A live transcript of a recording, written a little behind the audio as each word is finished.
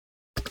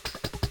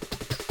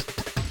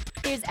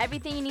Here's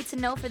everything you need to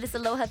know for this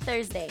Aloha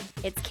Thursday.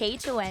 It's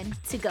KHON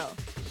to go.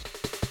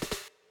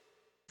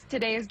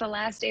 Today is the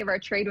last day of our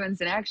trade winds,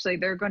 and actually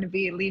they're going to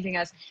be leaving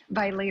us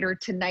by later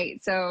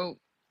tonight. So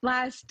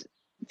last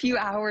few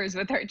hours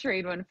with our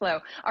trade wind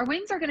flow. Our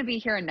winds are going to be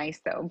here and nice,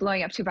 though,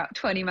 blowing up to about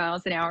 20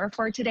 miles an hour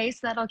for today. So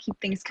that'll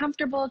keep things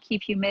comfortable,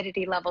 keep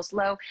humidity levels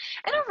low.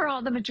 And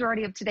overall, the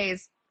majority of today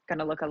is going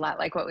to look a lot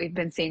like what we've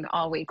been seeing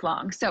all week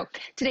long. So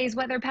today's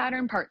weather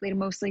pattern, partly to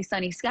mostly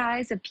sunny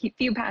skies, a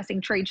few passing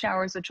trade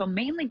showers, which will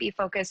mainly be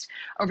focused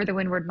over the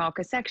windward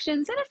Malca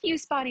sections, and a few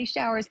spotty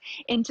showers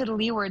into the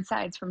leeward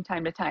sides from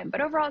time to time.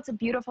 But overall, it's a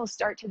beautiful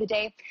start to the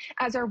day.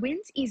 As our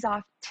winds ease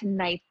off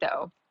tonight,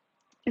 though,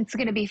 it's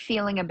going to be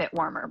feeling a bit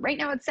warmer. Right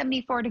now it's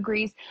 74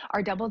 degrees.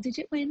 Our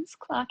double-digit winds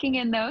clocking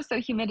in, though, so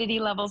humidity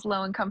levels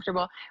low and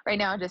comfortable. Right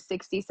now, just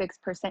 66%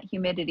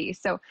 humidity.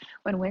 So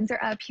when winds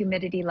are up,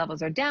 humidity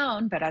levels are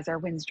down, but as our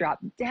winds drop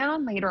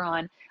down later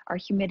on, our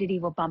humidity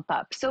will bump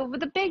up. So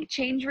the big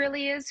change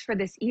really is for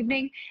this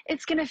evening,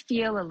 it's going to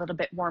feel a little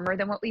bit warmer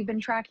than what we've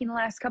been tracking the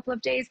last couple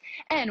of days.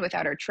 And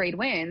without our trade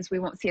winds, we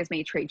won't see as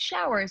many trade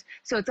showers,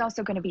 so it's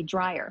also going to be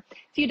drier. A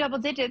few double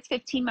digits,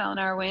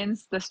 15-mile-an-hour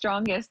winds, the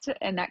strongest,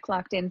 and that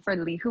clocked in for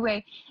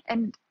Lihue,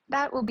 and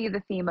that will be the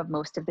theme of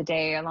most of the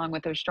day, along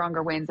with those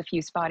stronger winds, a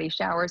few spotty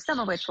showers,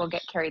 some of which will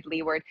get carried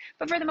leeward,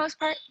 but for the most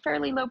part,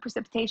 fairly low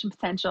precipitation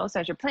potential.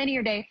 So as you're planning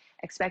your day,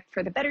 expect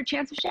for the better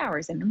chance of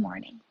showers in the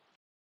morning.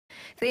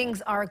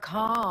 Things are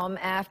calm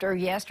after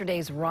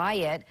yesterday's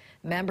riot.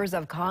 Members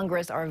of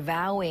Congress are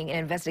vowing an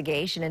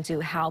investigation into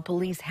how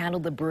police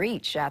handled the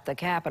breach at the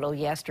Capitol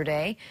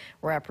yesterday.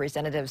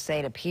 Representatives say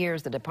it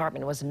appears the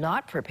department was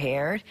not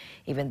prepared,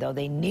 even though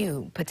they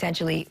knew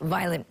potentially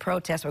violent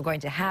protests were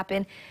going to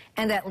happen,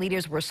 and that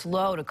leaders were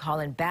slow to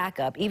call in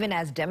backup, even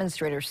as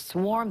demonstrators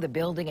swarmed the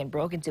building and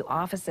broke into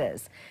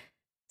offices.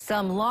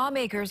 Some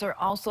lawmakers are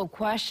also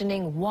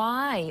questioning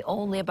why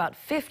only about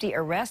 50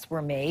 arrests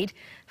were made.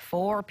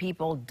 4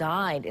 people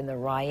died in the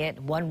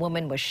riot. 1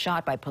 woman was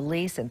shot by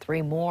police and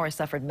 3 more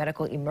suffered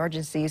medical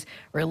emergencies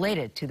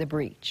related to the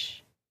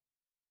breach.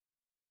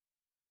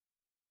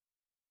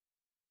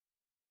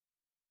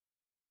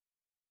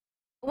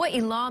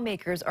 Hawaii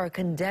lawmakers are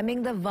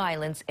condemning the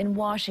violence in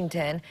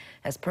Washington.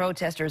 As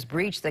protesters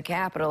breached the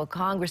Capitol,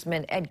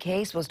 Congressman Ed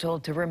Case was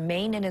told to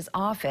remain in his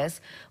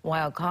office,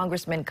 while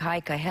Congressman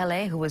Kai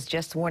Kahele, who was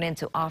just sworn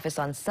into office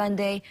on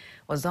Sunday,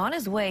 was on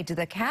his way to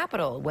the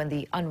Capitol when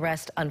the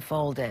unrest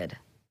unfolded.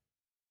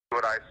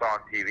 What I saw on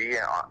TV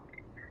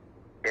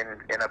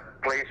in a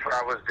place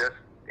where I was just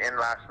in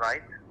last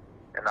night,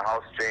 in the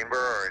House chamber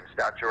or in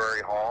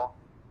Statuary Hall,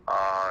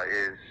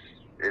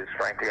 is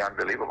frankly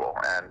unbelievable,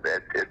 and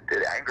it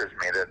angers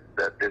me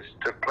that this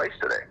took place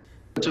today.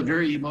 It's a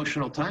very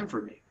emotional time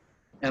for me,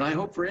 and I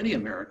hope for any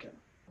American.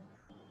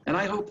 And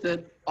I hope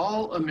that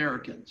all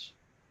Americans,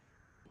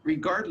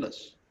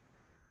 regardless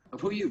of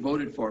who you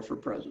voted for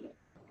president,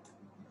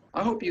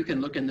 I hope you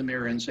can look in the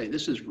mirror and say,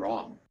 this is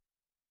wrong.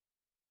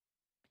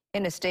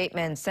 In a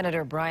statement,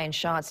 Senator Brian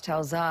Schatz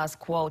tells us,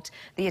 quote,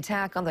 the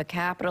attack on the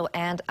Capitol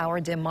and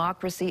our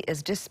democracy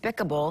is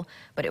despicable,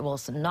 but it will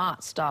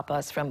not stop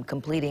us from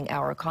completing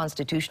our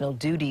constitutional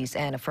duties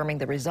and affirming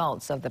the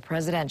results of the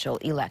presidential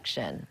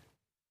election.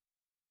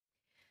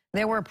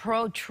 There were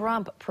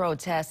pro-Trump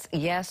protests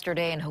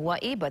yesterday in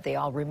Hawaii, but they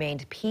all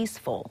remained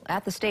peaceful.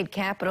 At the state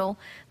capitol,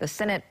 the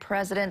Senate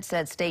president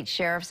said state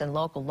sheriffs and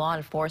local law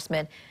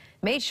enforcement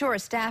made sure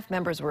staff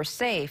members were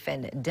safe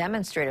and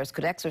demonstrators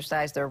could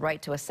exercise their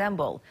right to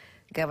assemble.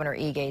 Governor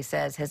Ige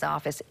says his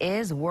office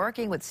is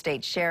working with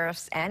state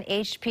sheriffs and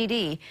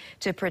HPD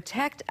to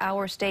protect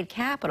our state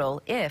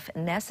capitol if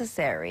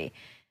necessary.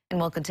 And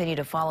we'll continue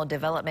to follow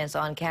developments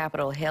on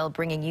Capitol Hill,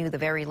 bringing you the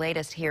very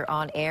latest here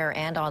on air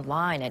and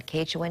online at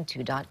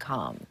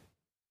KHON2.com.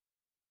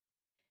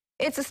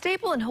 It's a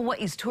staple in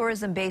Hawaii's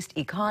tourism-based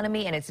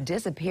economy, and it's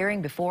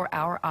disappearing before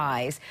our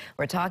eyes.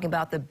 We're talking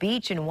about the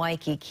beach in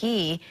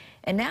Waikiki,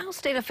 and now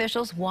state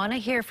officials want to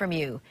hear from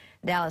you.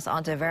 Dallas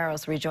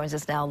Ontiveros rejoins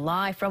us now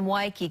live from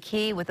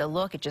Waikiki with a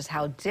look at just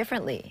how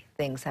differently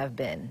things have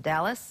been.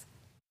 Dallas?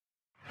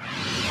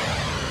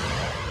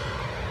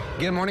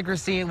 Good morning,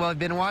 Christine. Well, I've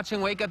been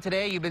watching Wake Up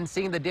Today. You've been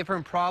seeing the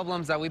different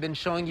problems that we've been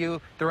showing you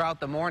throughout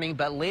the morning.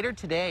 But later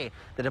today,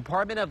 the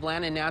Department of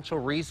Land and Natural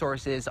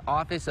Resources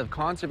Office of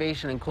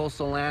Conservation and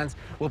Coastal Lands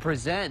will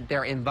present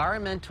their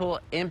environmental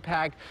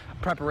impact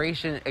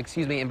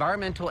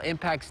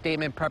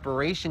statement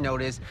preparation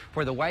notice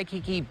for the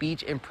Waikiki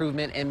Beach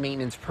Improvement and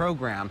Maintenance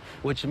Program,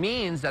 which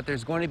means that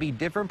there's going to be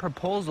different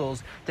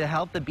proposals to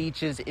help the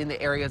beaches in the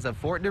areas of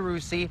Fort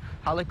DeRussy,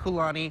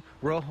 Halekulani,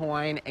 Royal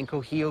Hawaiian, and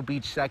Kohio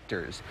Beach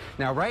sectors.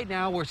 Now, right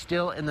now, we're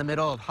still in the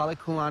middle of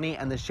Halekulani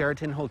and the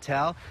Sheraton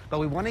Hotel, but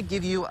we want to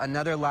give you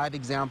another live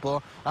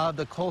example of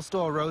the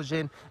coastal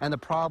erosion and the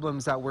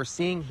problems that we're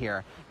seeing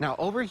here. Now,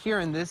 over here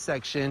in this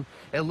section,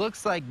 it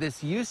looks like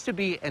this used to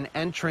be an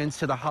entrance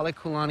to the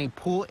Halekulani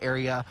pool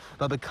area,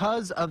 but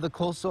because of the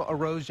coastal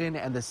erosion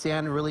and the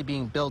sand really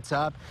being built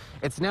up,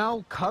 it's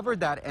now covered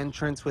that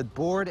entrance with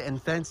board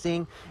and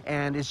fencing,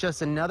 and it's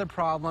just another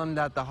problem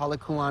that the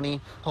Halekulani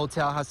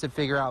Hotel has to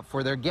figure out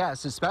for their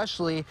guests,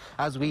 especially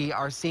as we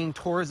are seeing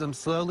tourism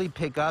slowly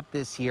pick up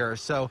this year.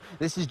 So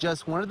this is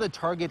just one of the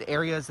target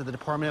areas that the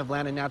Department of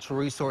Land and Natural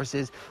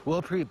Resources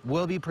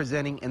will be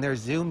presenting in their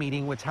Zoom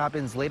meeting, which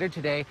happens later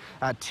today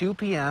at 2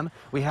 p.m.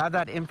 We have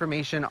that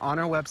information on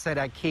our website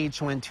at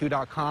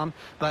KHON2.com,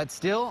 but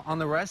still on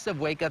the rest of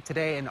Wake Up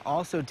Today and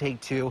also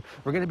Take 2,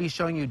 we're going to be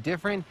showing you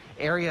different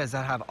areas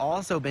that have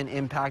also been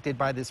impacted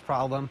by this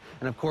problem.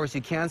 And of course,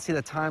 you can see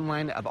the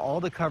timeline of all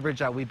the coverage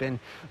that we've been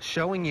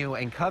showing you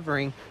and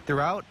covering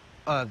throughout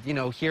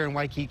here in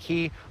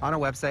Waikiki on our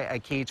website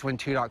at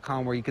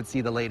KHON2.com, where you can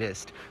see the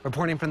latest.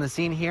 Reporting from the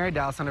scene here,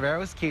 Dallas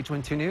Ontiveros,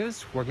 KHON2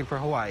 News, working for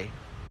Hawaii.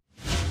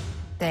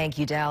 Thank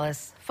you,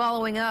 Dallas.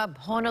 Following up,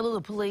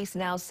 Honolulu police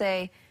now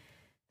say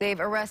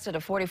they've arrested a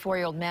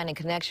 44-year-old man in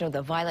connection with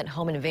a violent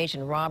home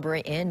invasion robbery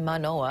in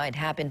Manoa. It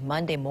happened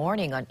Monday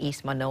morning on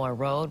East Manoa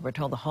Road. We're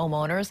told the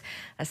homeowners,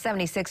 a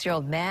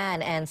 76-year-old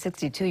man and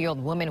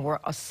 62-year-old woman, were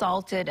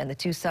assaulted, and the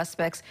two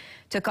suspects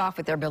took off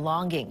with their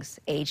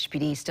belongings.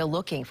 HPD still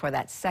looking for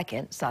that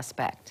second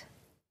suspect.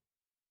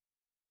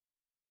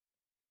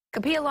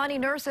 Kapi'olani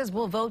nurses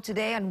will vote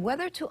today on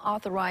whether to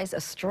authorize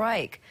a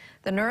strike.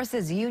 The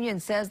nurses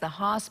union says the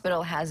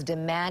hospital has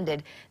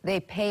demanded they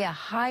pay a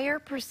higher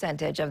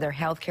percentage of their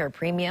health care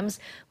premiums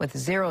with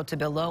zero to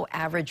below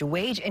average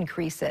wage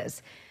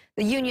increases.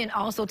 The union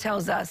also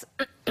tells us,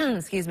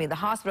 the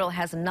hospital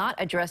has not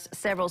addressed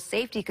several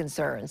safety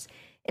concerns.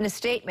 In a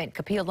statement,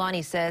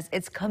 Kapi'olani says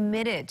it's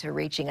committed to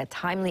reaching a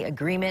timely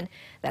agreement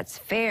that's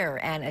fair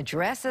and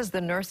addresses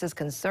the nurses'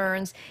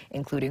 concerns,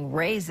 including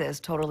raises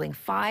totaling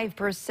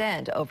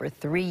 5% over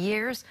 3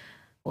 years.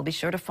 We'll be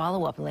sure to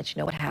follow up and let you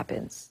know what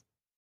happens.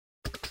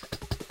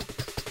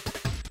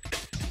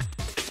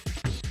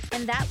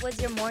 And that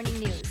was your morning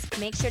news.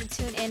 Make sure to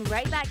tune in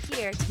right back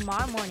here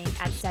tomorrow morning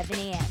at 7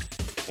 a.m.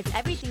 It's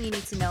everything you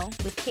need to know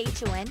with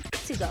KHON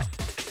to go.